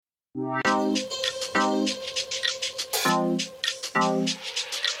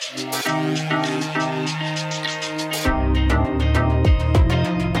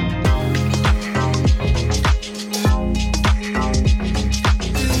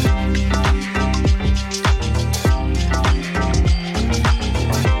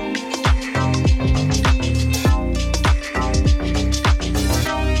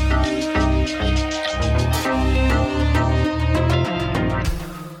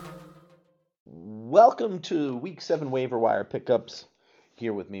to Week 7 Waiver Wire Pickups.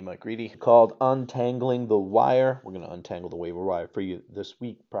 Here with me, Mike Reedy, called Untangling the Wire. We're going to untangle the waiver wire for you this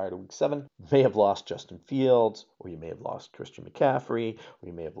week prior to Week 7. You may have lost Justin Fields, or you may have lost Christian McCaffrey, or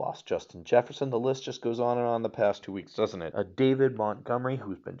you may have lost Justin Jefferson. The list just goes on and on the past 2 weeks, doesn't it? David Montgomery,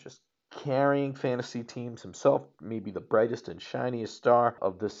 who's been just carrying fantasy teams himself, maybe the brightest and shiniest star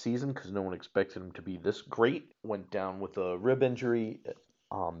of this season because no one expected him to be this great, went down with a rib injury.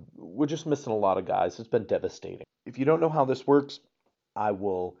 We're just missing a lot of guys. It's been devastating. If you don't know how this works, I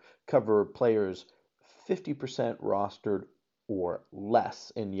will cover players 50% rostered or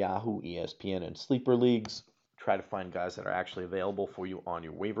less in Yahoo, ESPN, and sleeper leagues. Try to find guys that are actually available for you on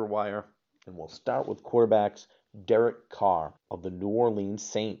your waiver wire. And we'll start with quarterbacks. Derek Carr of the New Orleans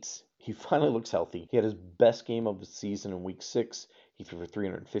Saints. He finally looks healthy. He had his best game of the season in Week 6. He threw for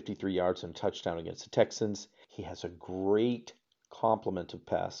 353 yards and a touchdown against the Texans. He has a great complement of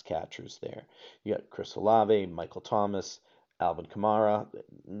pass catchers there. You got Chris Olave, Michael Thomas, Alvin Kamara.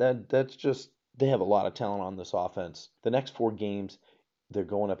 That's just, they have a lot of talent on this offense. The next 4 games, they're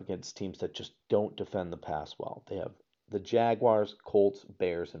going up against teams that just don't defend the pass well. They have the Jaguars, Colts,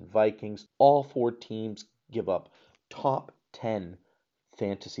 Bears, and Vikings. All 4 teams give up top 10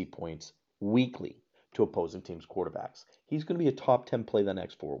 fantasy points weekly to opposing teams' quarterbacks. He's going to be a top 10 play the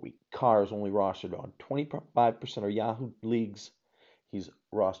next 4 weeks. Carr is only rostered on 25% of Yahoo leagues. He's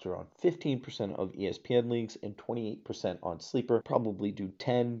rostered on 15% of ESPN leagues and 28% on Sleeper. Probably do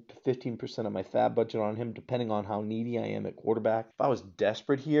 10 to 15% of my fab budget on him, depending on how needy I am at quarterback. If I was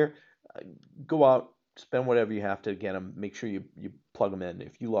desperate here, go out, spend whatever you have to get him. Make sure you plug him in.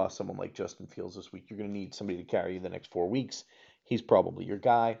 If you lost someone like Justin Fields this week, you're going to need somebody to carry you the next 4 weeks. He's probably your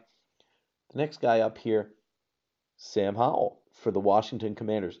guy. The next guy up here, Sam Howell for the Washington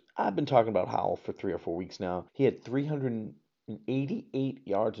Commanders. I've been talking about Howell for 3 or 4 weeks now. He had 388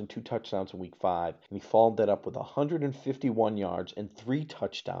 yards and 2 touchdowns in Week 5, and he followed that up with 151 yards and 3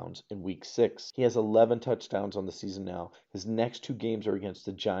 touchdowns in Week 6. He has 11 touchdowns on the season now. His next 2 games are against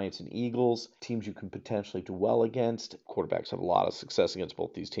the Giants and Eagles, teams you can potentially do well against. Quarterbacks have a lot of success against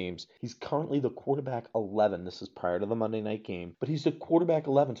both these teams. He's currently the quarterback 11. This is prior to the Monday night game, but he's the quarterback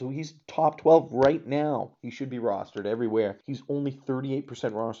 11, so he's top 12 right now. He should be rostered everywhere. He's only 38%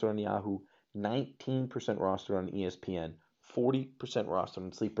 rostered on Yahoo, 19% rostered on ESPN, 40% rostered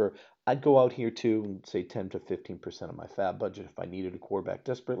on Sleeper. I'd go out here too and say 10 to 15% of my fab budget if I needed a quarterback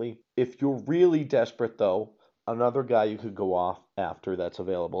desperately. If you're really desperate, though, another guy you could go off after that's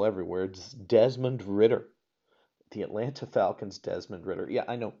available everywhere is Desmond Ridder. The Atlanta Falcons' Desmond Ridder. Yeah,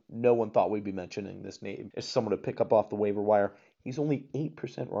 I know no one thought we'd be mentioning this name as someone to pick up off the waiver wire. He's only 8%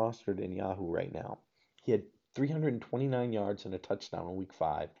 rostered in Yahoo right now. He had 329 yards and a touchdown in Week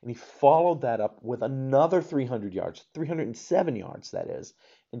 5. And he followed that up with another 300 yards, 307 yards that is,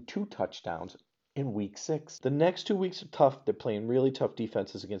 and 2 touchdowns in Week 6. The next 2 weeks are tough. They're playing really tough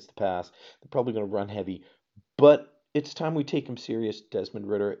defenses against the pass. They're probably going to run heavy. But it's time we take him serious, Desmond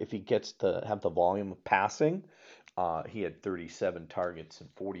Ridder, if he gets to have the volume of passing. He had 37 targets and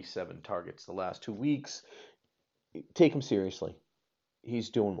 47 targets the last 2 weeks. Take him seriously. He's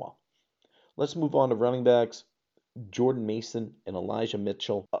doing well. Let's move on to running backs. Jordan Mason and Elijah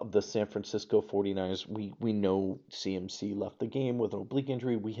Mitchell of the San Francisco 49ers. We know CMC left the game with an oblique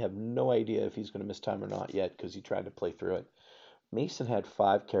injury. We have no idea if he's going to miss time or not yet because he tried to play through it. Mason had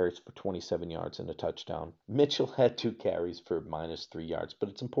 5 carries for 27 yards and a touchdown. Mitchell had 2 carries for -3 yards. But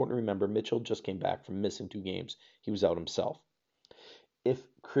it's important to remember Mitchell just came back from missing 2 games. He was out himself. If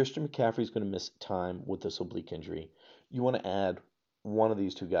Christian McCaffrey is going to miss time with this oblique injury, you want to add one of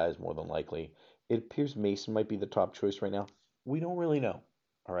these 2 guys more than likely. It appears Mason might be the top choice right now. We don't really know,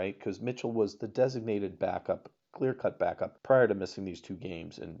 all right, because Mitchell was the designated backup, clear-cut backup prior to missing these 2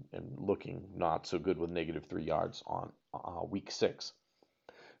 games and looking not so good with -3 yards on Week 6.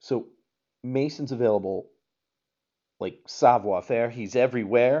 So Mason's available like savoir-faire. He's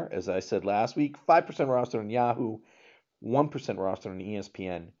everywhere, as I said last week. 5% rostered on Yahoo, 1% rostered on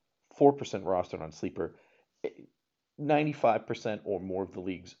ESPN, 4% rostered on Sleeper. 95% or more of the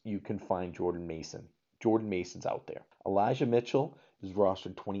leagues, you can find Jordan Mason. Jordan Mason's out there. Elijah Mitchell is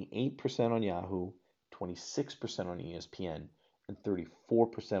rostered 28% on Yahoo, 26% on ESPN, and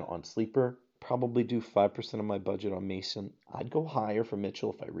 34% on Sleeper. Probably do 5% of my budget on Mason. I'd go higher for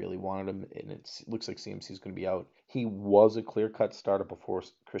Mitchell if I really wanted him, and it looks like CMC is going to be out. He was a clear-cut starter before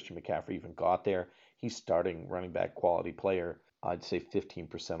Christian McCaffrey even got there. He's starting running back quality player. I'd say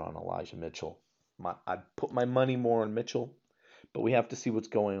 15% on Elijah Mitchell. I'd put my money more on Mitchell, but we have to see what's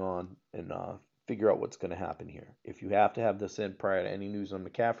going on and figure out what's going to happen here. If you have to have this in prior to any news on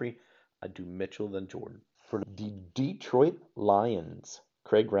McCaffrey, I'd do Mitchell then Jordan. For the Detroit Lions,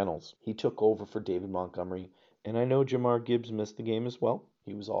 Craig Reynolds, he took over for David Montgomery, and I know Jamar Gibbs missed the game as well.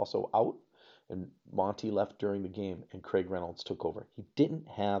 He was also out, and Monty left during the game, and Craig Reynolds took over. He didn't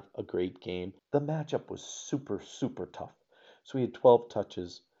have a great game. The matchup was super, super tough. So he had 12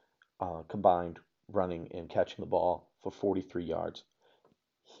 touches combined running and catching the ball for 43 yards.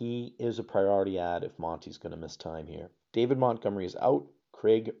 He is a priority ad if Monty's going to miss time here. David Montgomery is out.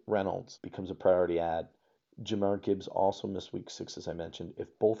 Craig Reynolds becomes a priority ad. Jamar Gibbs also missed week 6, as I mentioned. If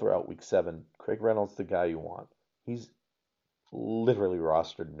both are out week 7, Craig Reynolds is the guy you want. He's literally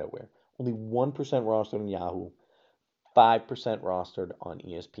rostered nowhere. Only 1% rostered on Yahoo, 5% rostered on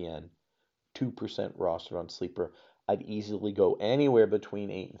ESPN, 2% rostered on Sleeper. I'd easily go anywhere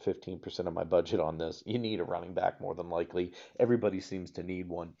between 8 and 15% of my budget on this. You need a running back more than likely. Everybody seems to need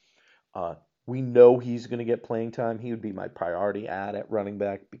one. We know he's going to get playing time. He would be my priority ad at running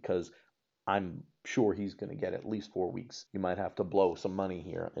back because I'm sure he's going to get at least 4 weeks. You might have to blow some money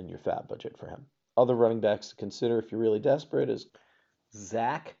here in your fat budget for him. Other running backs to consider if you're really desperate is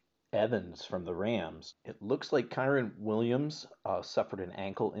Zach Evans from the Rams. It looks like Kyron Williams suffered an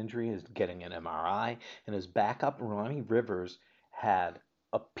ankle injury, is getting an MRI, and his backup, Ronnie Rivers, had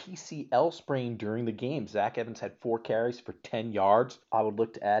a PCL sprain during the game. Zach Evans had 4 carries for 10 yards. I would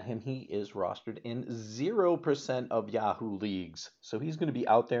look to add him. He is rostered in 0% of Yahoo leagues. So he's going to be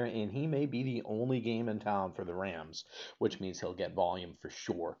out there, and he may be the only game in town for the Rams, which means he'll get volume for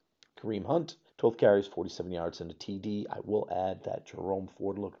sure. Kareem Hunt, 12 carries, 47 yards, and a TD. I will add that Jerome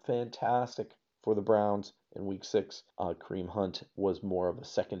Ford looked fantastic for the Browns in week 6. Kareem Hunt was more of a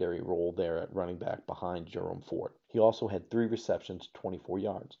secondary role there at running back behind Jerome Ford. He also had 3 receptions, 24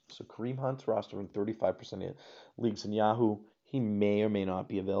 yards. So Kareem Hunt's rostered in 35% of leagues in Yahoo. He may or may not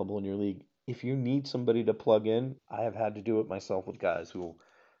be available in your league. If you need somebody to plug in, I have had to do it myself with guys who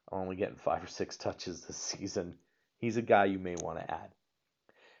are only getting 5 or 6 touches this season. He's a guy you may want to add.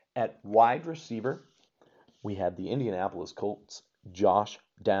 At wide receiver, we have the Indianapolis Colts, Josh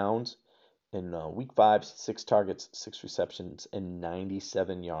Downs. In week 5, 6 targets, 6 receptions, and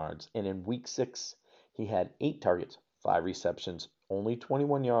 97 yards. And in week 6, he had 8 targets, 5 receptions, only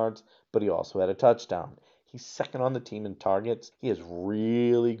 21 yards, but he also had a touchdown. He's second on the team in targets. He has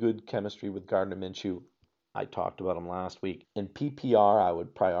really good chemistry with Gardner Minshew. I talked about him last week. In PPR, I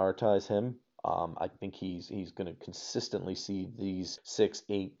would prioritize him. I think he's going to consistently see these 6,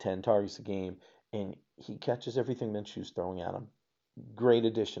 8, 10 targets a game, and he catches everything Minshew's throwing at him. Great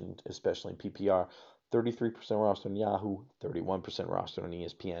addition, especially in PPR. 33% rostered on Yahoo, 31% rostered on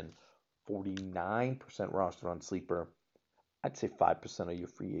ESPN, 49% rostered on Sleeper. I'd say 5% of your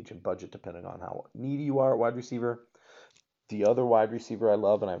free agent budget, depending on how needy you are at wide receiver. The other wide receiver I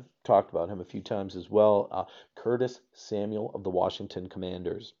love, and I've talked about him a few times as well, Curtis Samuel of the Washington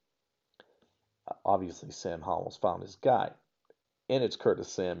Commanders. Obviously, Sam Howell's found his guy, and it's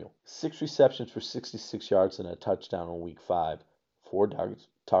Curtis Samuel. 6 receptions for 66 yards and a touchdown in week 5. 4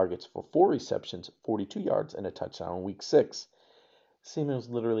 targets for 4 receptions, 42 yards, and a touchdown in week 6. Samuel's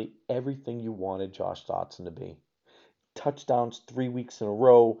literally everything you wanted Josh Dotson to be. Touchdowns 3 weeks in a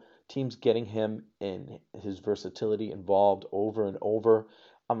row. Teams getting him and his versatility involved over and over.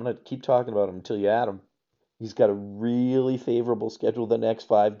 I'm going to keep talking about him until you add him. He's got a really favorable schedule the next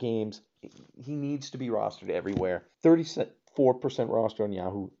 5 games. He needs to be rostered everywhere. 34% roster on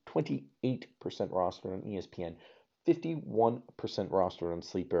Yahoo, 28% roster on ESPN, 51% rostered on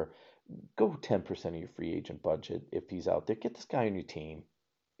Sleeper. Go 10% of your free agent budget if he's out there. Get this guy on your team.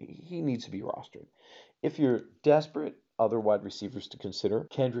 He needs to be rostered. If you're desperate, other wide receivers to consider.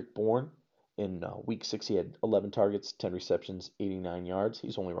 Kendrick Bourne. In week 6, he had 11 targets, 10 receptions, 89 yards.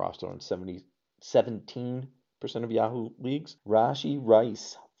 He's only rostered on 17% of Yahoo leagues. Rashee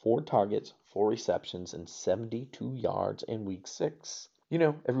Rice, 4 targets, 4 receptions, and 72 yards in week 6. You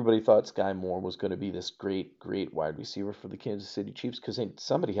know, everybody thought Sky Moore was going to be this great wide receiver for the Kansas City Chiefs because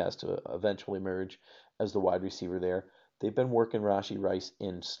somebody has to eventually emerge as the wide receiver there. They've been working Rashee Rice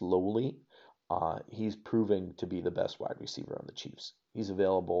in slowly. He's proving to be the best wide receiver on the Chiefs. He's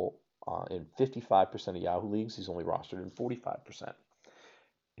available in 55% of Yahoo leagues. He's only rostered in 45%.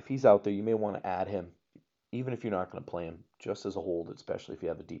 If he's out there, you may want to add him, even if you're not going to play him, just as a hold, especially if you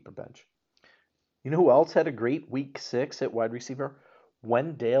have a deeper bench. You know who else had a great week 6 at wide receiver?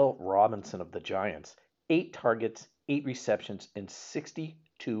 Wendell Robinson of the Giants. 8 targets, 8 receptions, and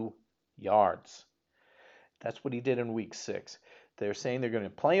 62 yards. That's what he did in week 6. They're saying they're going to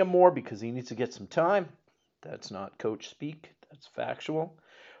play him more because he needs to get some time. That's not coach speak, that's factual.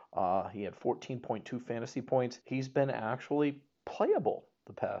 He had 14.2 fantasy points. He's been actually playable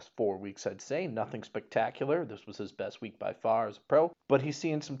the past 4 weeks, I'd say. Nothing spectacular. This was his best week by far as a pro, but he's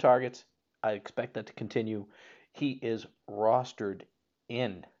seeing some targets. I expect that to continue. He is rostered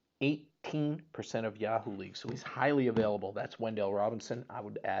in 18% of Yahoo leagues, so he's highly available. That's Wendell Robinson. I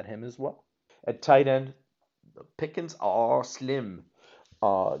would add him as well. At tight end, the pickings are slim.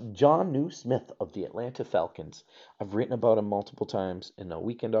 John Smith of the Atlanta Falcons. I've written about him multiple times in a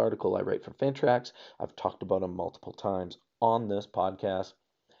weekend article I write for Fantrax. I've talked about him multiple times on this podcast.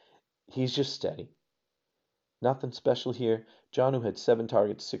 He's just steady. Nothing special here. John had 7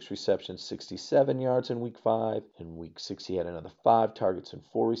 targets, 6 receptions, 67 yards in week 5. In week 6, he had another 5 targets and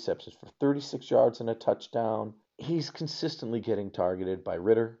 4 receptions for 36 yards and a touchdown. He's consistently getting targeted by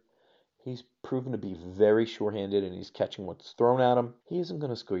Ritter. He's proven to be very sure-handed, and he's catching what's thrown at him. He isn't going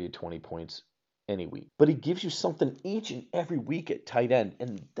to score you 20 points any week, but he gives you something each and every week at tight end,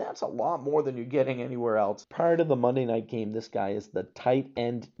 and that's a lot more than you're getting anywhere else. Prior to the Monday night game, this guy is the tight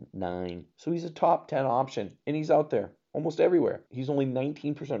end 9, so he's a top 10 option, and he's out there almost everywhere. He's only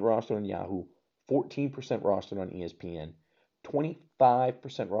 19% rostered on Yahoo, 14% rostered on ESPN, 25%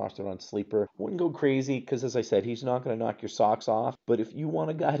 rostered on Sleeper. Wouldn't go crazy because, as I said, he's not going to knock your socks off. But if you want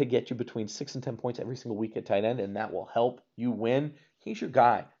a guy to get you between 6 and 10 points every single week at tight end, and that will help you win, he's your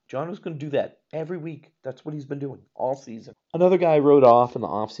guy. John was going to do that every week. That's what he's been doing all season. Another guy I wrote off in the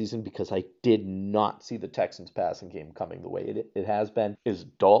offseason because I did not see the Texans passing game coming the way it has been is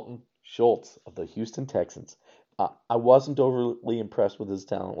Dalton Schultz of the Houston Texans. I wasn't overly impressed with his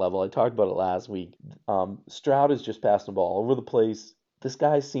talent level. I talked about it last week. Stroud is just passing the ball all over the place. This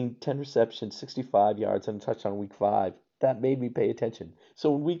guy's seen 10 receptions, 65 yards, and a touchdown in week 5. That made me pay attention.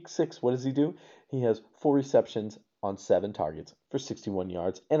 So in week 6, what does he do? He has 4 receptions on 7 targets for 61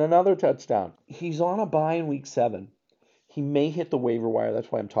 yards and another touchdown. He's on a bye in week 7. He may hit the waiver wire.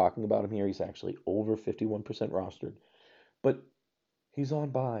 That's why I'm talking about him here. He's actually over 51% rostered. But he's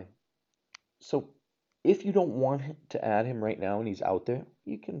on bye. So if you don't want to add him right now and he's out there,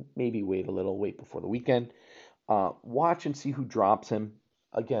 you can maybe wait a little, wait before the weekend. Watch and see who drops him.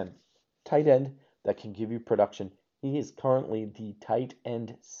 Again, tight end that can give you production. He is currently the tight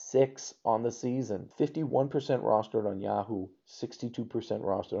end 6 on the season. 51% rostered on Yahoo, 62%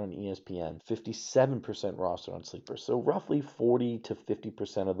 rostered on ESPN, 57% rostered on Sleeper. So roughly 40 to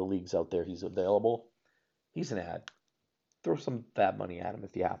 50% of the leagues out there he's available. He's an ad. Throw some fab money at him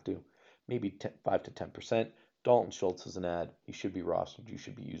if you have to. Maybe 5 to 10%. Dalton Schultz is an ad. He should be rostered. You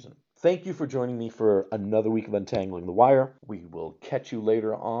should be using him. Thank you for joining me for another week of Untangling the Wire. We will catch you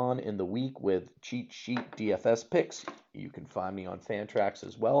later on in the week with Cheat Sheet DFS picks. You can find me on Fantrax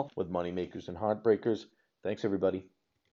as well with Moneymakers and Heartbreakers. Thanks, everybody.